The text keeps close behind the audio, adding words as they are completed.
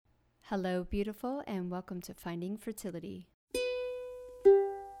Hello, beautiful, and welcome to Finding Fertility.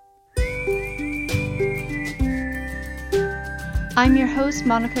 I'm your host,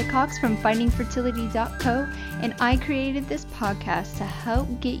 Monica Cox from FindingFertility.co, and I created this podcast to help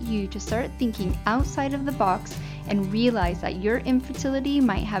get you to start thinking outside of the box and realize that your infertility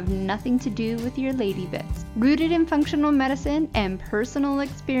might have nothing to do with your lady bits. Rooted in functional medicine and personal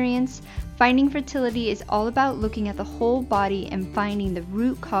experience, Finding Fertility is all about looking at the whole body and finding the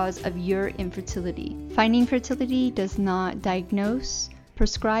root cause of your infertility. Finding Fertility does not diagnose,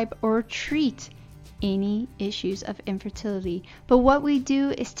 prescribe, or treat any issues of infertility, but what we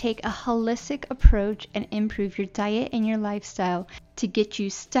do is take a holistic approach and improve your diet and your lifestyle to get you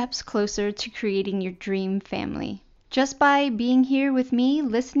steps closer to creating your dream family. Just by being here with me,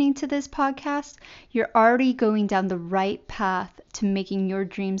 listening to this podcast, you're already going down the right path to making your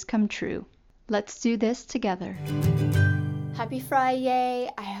dreams come true. Let's do this together. Happy Friday!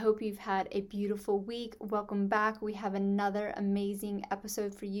 I hope you've had a beautiful week. Welcome back. We have another amazing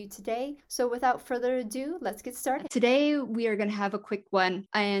episode for you today. So without further ado, let's get started. Today, we are going to have a quick one.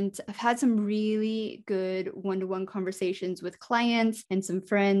 And I've had some really good one-to-one conversations with clients and some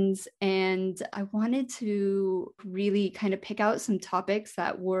friends. And I wanted to really kind of pick out some topics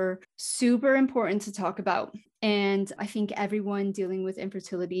that were super important to talk about. And I think everyone dealing with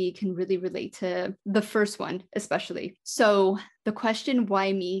infertility can really relate to the first one, especially. So the question,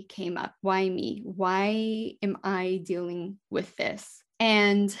 why me, came up. Why me? Why am I dealing with this?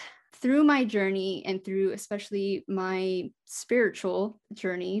 And through my journey and through especially my spiritual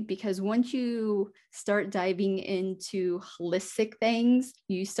journey, because once you start diving into holistic things,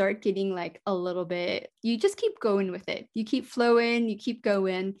 you start getting like a little bit, you just keep going with it. You keep flowing, you keep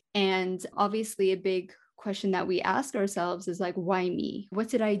going. And obviously a big question that we ask ourselves is like, why me? What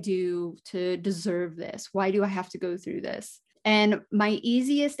did I do to deserve this? Why do I have to go through this? And my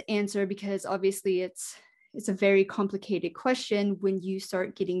easiest answer, because obviously it's a very complicated question when you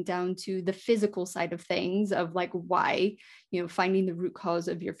start getting down to the physical side of things of like why, finding the root cause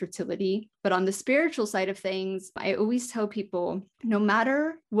of your fertility. But on the spiritual side of things, I always tell people, no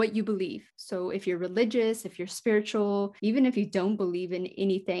matter what you believe. So if you're religious, if you're spiritual, even if you don't believe in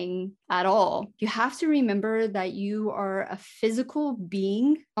anything at all, you have to remember that you are a physical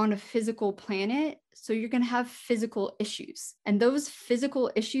being on a physical planet. So you're going to have physical issues. And those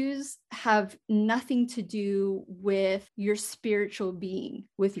physical issues have nothing to do with your spiritual being,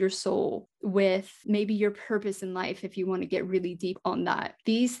 with your soul, with maybe your purpose in life, if you want to get really deep on that.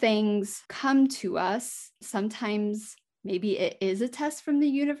 These things come to us. Sometimes maybe it is a test from the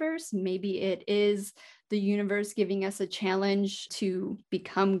universe. Maybe it is the universe giving us a challenge to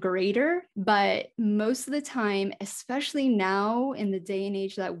become greater. But most of the time, especially now in the day and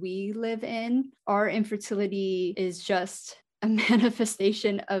age that we live in, our infertility is just a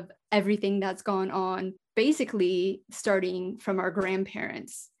manifestation of everything that's gone on, basically starting from our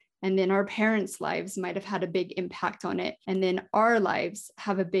grandparents. And then our parents' lives might have had a big impact on it. And then our lives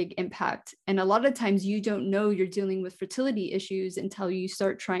have a big impact. And a lot of times you don't know you're dealing with fertility issues until you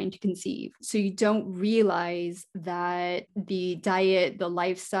start trying to conceive. So you don't realize that the diet, the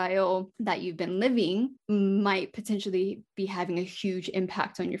lifestyle that you've been living might potentially be having a huge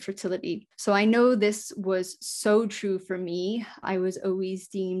impact on your fertility. So I know this was so true for me. I was always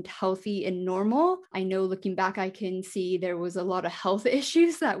deemed healthy and normal. I know looking back, I can see there was a lot of health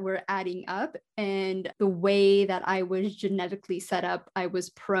issues that were adding up, and the way that I was genetically set up, I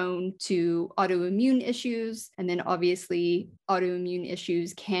was prone to autoimmune issues, and then obviously autoimmune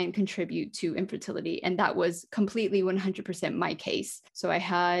issues can contribute to infertility, and that was completely 100% my case. So I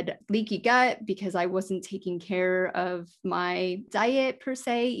had leaky gut because I wasn't taking care of my diet per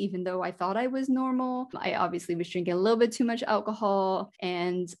se, even though I thought I was normal. I obviously was drinking a little bit too much alcohol,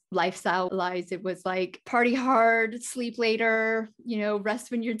 and lifestyle-wise, it was like party hard, sleep later,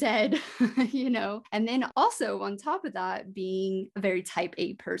 rest when you're dead, and then also on top of that, being a very type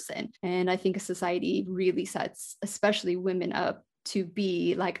A person. And I think society really sets, especially women, up to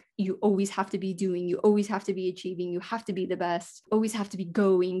be like, you always have to be doing, you always have to be achieving, you have to be the best, always have to be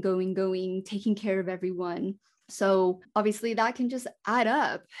going, taking care of everyone. So obviously that can just add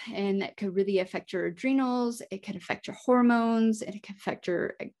up, and that could really affect your adrenals. It can affect your hormones. It can affect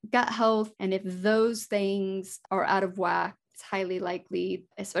your gut health. And if those things are out of whack, it's highly likely,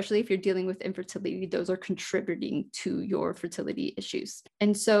 especially if you're dealing with infertility, those are contributing to your fertility issues.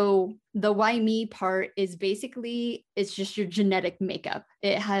 And so the why me part is basically, it's just your genetic makeup.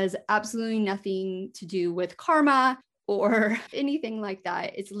 It has absolutely nothing to do with karma or anything like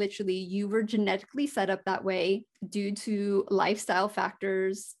that. It's literally you were genetically set up that way due to lifestyle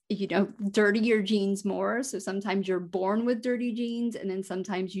factors, dirty your genes more. So sometimes you're born with dirty genes, and then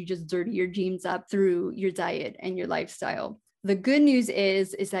sometimes you just dirty your genes up through your diet and your lifestyle. The good news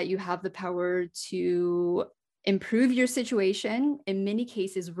is that you have the power to improve your situation, in many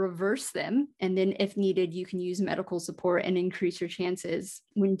cases reverse them, and then if needed you can use medical support and increase your chances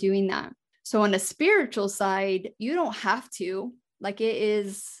when doing that. So on a spiritual side, you don't have to, like, it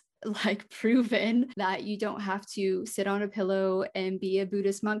is like proven that you don't have to sit on a pillow and be a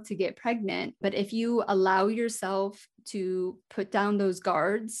Buddhist monk to get pregnant. But if you allow yourself to put down those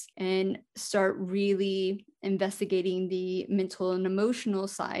guards and start really investigating the mental and emotional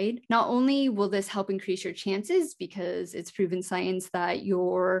side, not only will this help increase your chances, because it's proven science that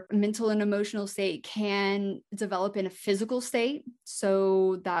your mental and emotional state can develop in a physical state.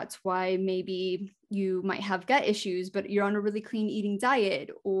 So that's why maybe you might have gut issues, but you're on a really clean eating diet,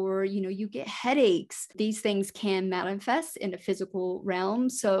 or, you get headaches. These things can manifest in a physical realm.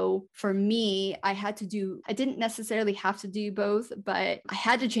 So for me, I didn't necessarily have to do both, but I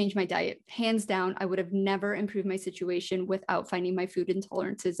had to change my diet. Hands down, I would have never improved my situation without finding my food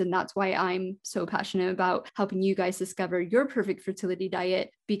intolerances. And that's why I'm so passionate about helping you guys discover your perfect fertility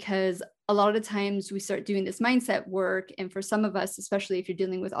diet, because a lot of times we start doing this mindset work. And for some of us, especially if you're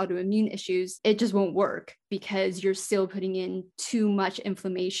dealing with autoimmune issues, it just won't work because you're still putting in too much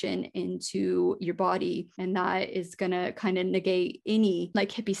inflammation into your body. And that is going to kind of negate any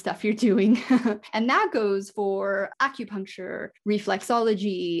like hippie stuff you're doing. And that goes for acupuncture,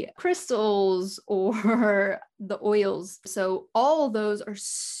 reflexology, crystals, or the oils. So all of those are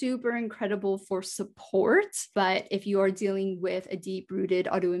super incredible for support. But if you are dealing with a deep-rooted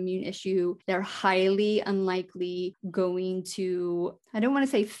autoimmune issue, they're highly unlikely going to, I don't want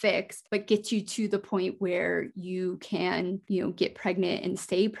to say fix, but get you to the point where you can, get pregnant and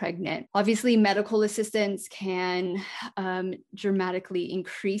stay pregnant. Obviously, medical assistance can dramatically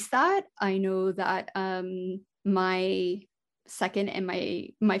increase that. I know that my second and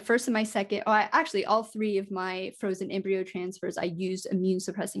my first and my second, actually all three of my frozen embryo transfers, I used immune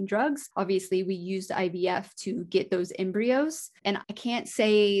suppressing drugs. Obviously, we used IVF to get those embryos. And I can't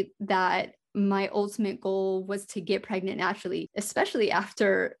say that my ultimate goal was to get pregnant naturally, especially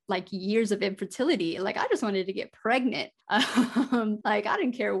after like years of infertility. Like, I just wanted to get pregnant. Like, I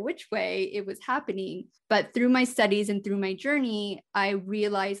didn't care which way it was happening. But through my studies and through my journey, I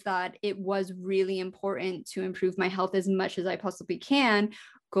realized that it was really important to improve my health as much as I possibly can.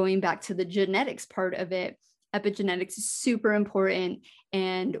 Going back to the genetics part of it, epigenetics is super important.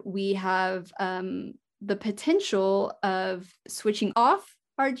 And we have the potential of switching off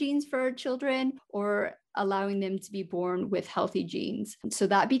our genes for our children or allowing them to be born with healthy genes. So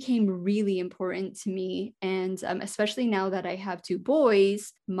that became really important to me. And especially now that I have two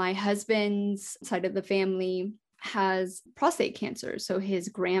boys, my husband's side of the family has prostate cancer. So his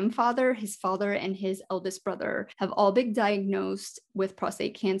grandfather, his father, and his eldest brother have all been diagnosed with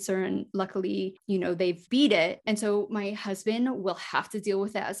prostate cancer. And luckily, they've beat it. And so my husband will have to deal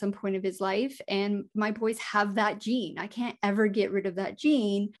with that at some point of his life. And my boys have that gene. I can't ever get rid of that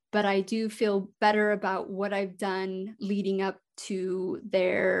gene, but I do feel better about what I've done leading up to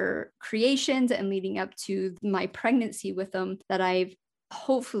their creations and leading up to my pregnancy with them, that I've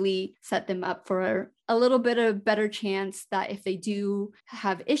hopefully set them up for a little bit of better chance that if they do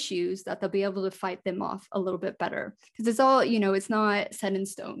have issues, that they'll be able to fight them off a little bit better. Because it's all, it's not set in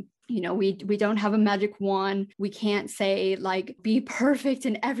stone. We don't have a magic wand. We can't say like, be perfect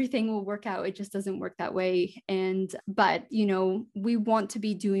and everything will work out. It just doesn't work that way. But we want to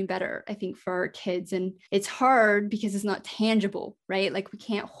be doing better, I think, for our kids. And it's hard because it's not tangible, right? Like, we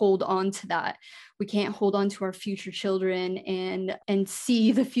can't hold on to that. We can't hold on to our future children and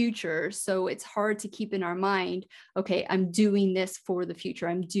see the future. So it's hard to keep in our mind, okay, I'm doing this for the future.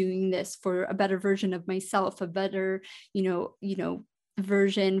 I'm doing this for a better version of myself, a better,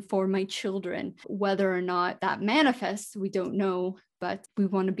 version for my children. Whether or not that manifests, we don't know, but we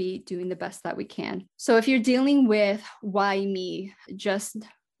want to be doing the best that we can. So if you're dealing with why me, just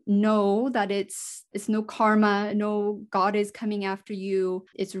know that it's no karma, no God is coming after you.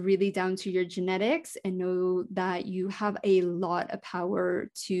 It's really down to your genetics, and know that you have a lot of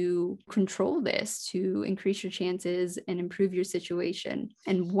power to control this, to increase your chances and improve your situation.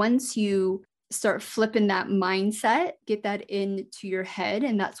 And once you start flipping that mindset, get that into your head.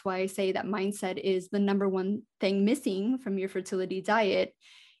 And that's why I say that mindset is the number one thing missing from your fertility diet.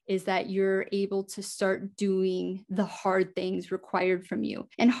 is that you're able to start doing the hard things required from you.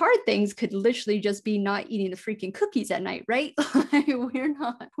 And hard things could literally just be not eating the freaking cookies at night, right? we're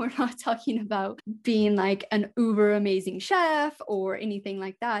not talking about being like an uber amazing chef or anything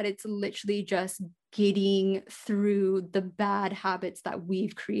like that. It's literally just getting through the bad habits that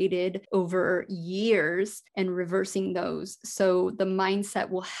we've created over years and reversing those. So the mindset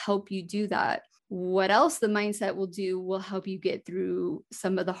will help you do that. What else the mindset will do will help you get through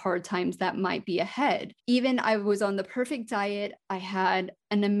some of the hard times that might be ahead. Even I was on the perfect diet. I had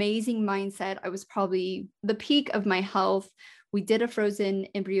an amazing mindset. I was probably the peak of my health. We did a frozen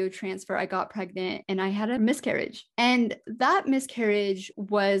embryo transfer. I got pregnant and I had a miscarriage. And that miscarriage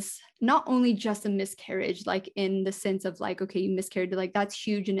was not only just a miscarriage, like in the sense of like, okay, you miscarried, like that's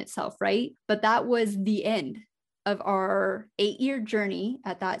huge in itself, right? But that was the end of our 8-year journey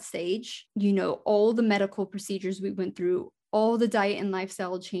at that stage. You know, all the medical procedures we went through, all the diet and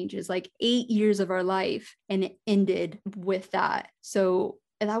lifestyle changes, like 8 years of our life, and it ended with that. So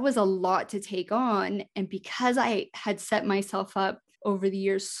that was a lot to take on. And because I had set myself up over the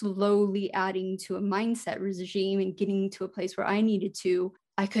years, slowly adding to a mindset regime and getting to a place where I needed to,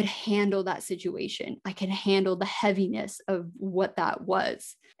 I could handle that situation. I could handle the heaviness of what that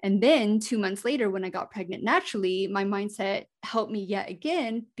was. And then 2 months later, when I got pregnant naturally, my mindset helped me yet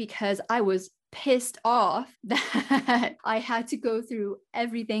again because I was pissed off that I had to go through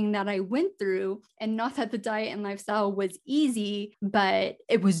everything that I went through. And not that the diet and lifestyle was easy, but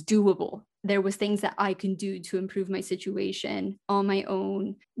it was doable. There was things that I can do to improve my situation on my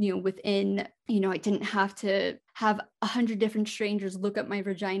own, within, I didn't have to have 100 different strangers look at my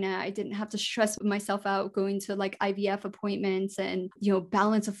vagina. I didn't have to stress myself out going to like IVF appointments and,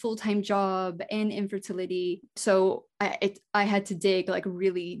 balance a full-time job and infertility. So I had to dig like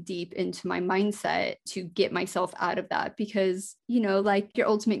really deep into my mindset to get myself out of that because, like your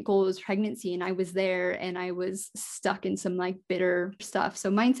ultimate goal is pregnancy. And I was there and I was stuck in some like bitter stuff. So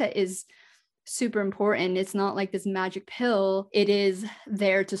mindset is super important. It's not like this magic pill. It is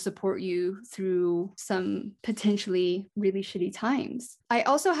there to support you through some potentially really shitty times. I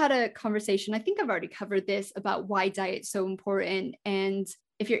also had a conversation, I think I've already covered this, about why diet's so important. And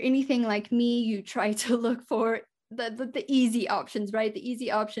if you're anything like me, you try to look for the easy options, right? The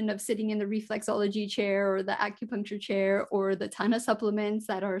easy option of sitting in the reflexology chair or the acupuncture chair or the ton of supplements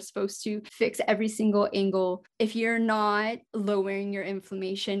that are supposed to fix every single angle. If you're not lowering your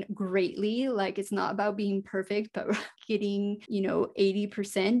inflammation greatly, like it's not about being perfect, but getting,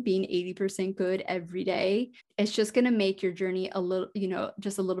 80%, being 80% good every day, it's just going to make your journey a little,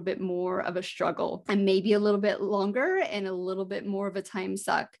 just a little bit more of a struggle and maybe a little bit longer and a little bit more of a time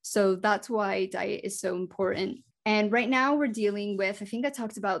suck. So that's why diet is so important. And right now we're dealing with, I think I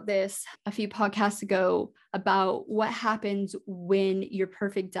talked about this a few podcasts ago, about what happens when your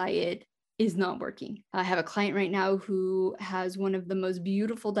perfect diet is not working. I have a client right now who has one of the most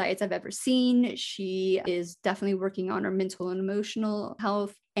beautiful diets I've ever seen. She is definitely working on her mental and emotional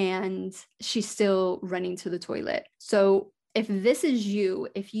health, and she's still running to the toilet. So if this is you,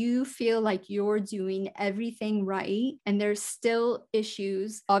 if you feel like you're doing everything right and there's still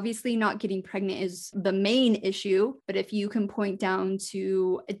issues, obviously not getting pregnant is the main issue, but if you can point down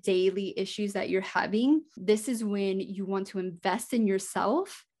to daily issues that you're having, this is when you want to invest in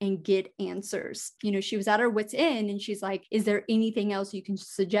yourself and get answers. She was at her wit's end and she's like, is there anything else you can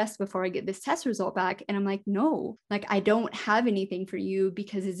suggest before I get this test result back? And I'm like, no, like I don't have anything for you,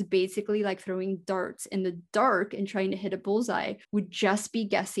 because it's basically like throwing darts in the dark and trying to hit a bullseye. Would just be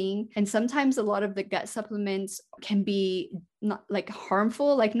guessing. And sometimes a lot of the gut supplements can be not like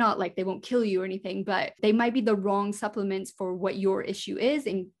harmful, like not like they won't kill you or anything, but they might be the wrong supplements for what your issue is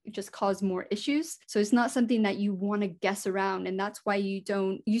and just cause more issues. So it's not something that you want to guess around. And that's why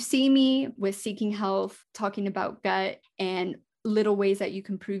you see me with Seeking Health talking about gut and little ways that you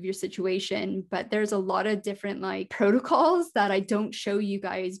can improve your situation, but there's a lot of different like protocols that I don't show you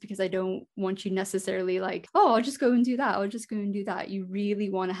guys because I don't want you necessarily like, oh, I'll just go and do that. I'll just go and do that. You really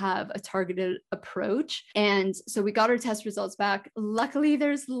want to have a targeted approach. And so we got our test results back. Luckily,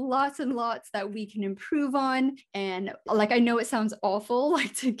 there's lots and lots that we can improve on. And like, I know it sounds awful,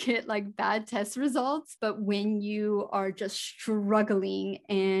 like to get like bad test results, but when you are just struggling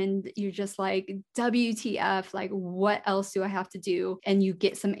and you're just like, WTF, like what else do I have to do? And you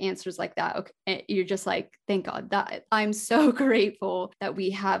get some answers like that. Okay, you're just like, thank God. That I'm so grateful that we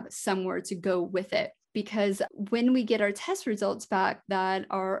have somewhere to go with it. because when we get our test results back that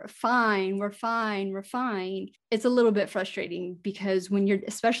are fine, we're fine, it's a little bit frustrating, because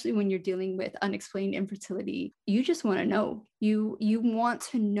especially when you're dealing with unexplained infertility, you just want to know. You want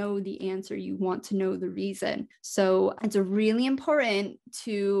to know the answer. You want to know the reason. So it's really important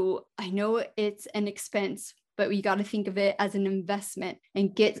I know it's an expense, but you got to think of it as an investment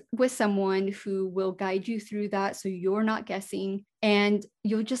and get with someone who will guide you through that, so you're not guessing, and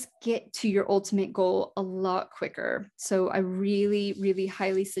you'll just get to your ultimate goal a lot quicker. So I really, really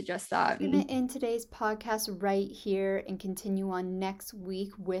highly suggest that. I'm going to end today's podcast right here and continue on next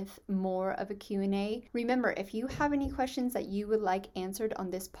week with more of a Q&A. Remember, if you have any questions that you would like answered on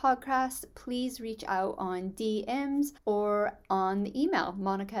this podcast, please reach out on DMs or on the email,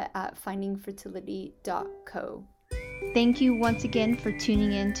 monica@findingfertility.co. Thank you once again for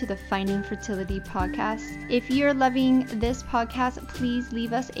tuning in to the Finding Fertility podcast. If you're loving this podcast, please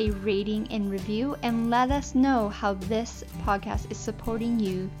leave us a rating and review and let us know how this podcast is supporting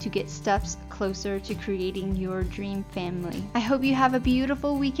you to get steps closer to creating your dream family. I hope you have a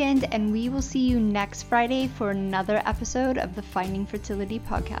beautiful weekend, and we will see you next Friday for another episode of the Finding Fertility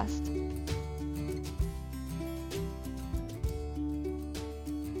podcast.